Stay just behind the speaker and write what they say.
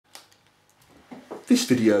This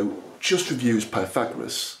video just reviews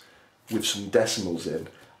Pythagoras with some decimals in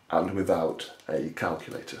and without a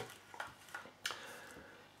calculator.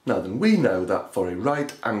 Now then, we know that for a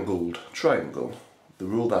right-angled triangle, the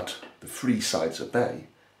rule that the three sides obey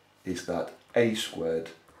is that a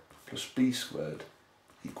squared plus b squared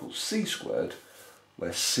equals c squared,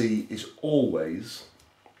 where c is always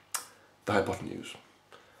the hypotenuse.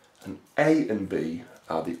 And a and b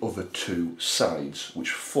are the other two sides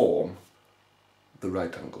which form the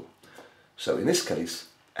right angle. So in this case,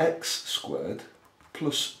 x squared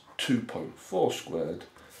plus 2.4 squared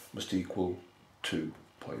must equal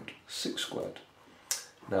 2.6 squared.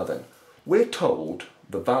 Now then, we're told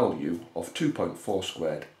the value of 2.4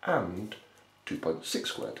 squared and 2.6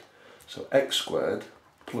 squared. So x squared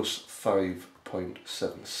plus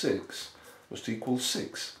 5.76 must equal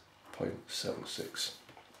 6.76.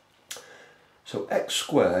 So x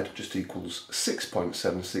squared just equals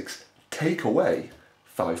 6.76, take away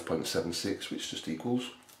 5.76, which just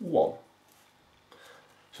equals 1.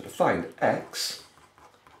 So to find x,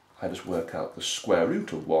 I just work out the square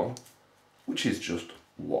root of 1, which is just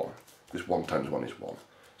 1, because 1 times 1 is 1.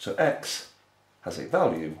 So x has a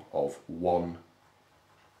value of 1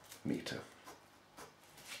 metre.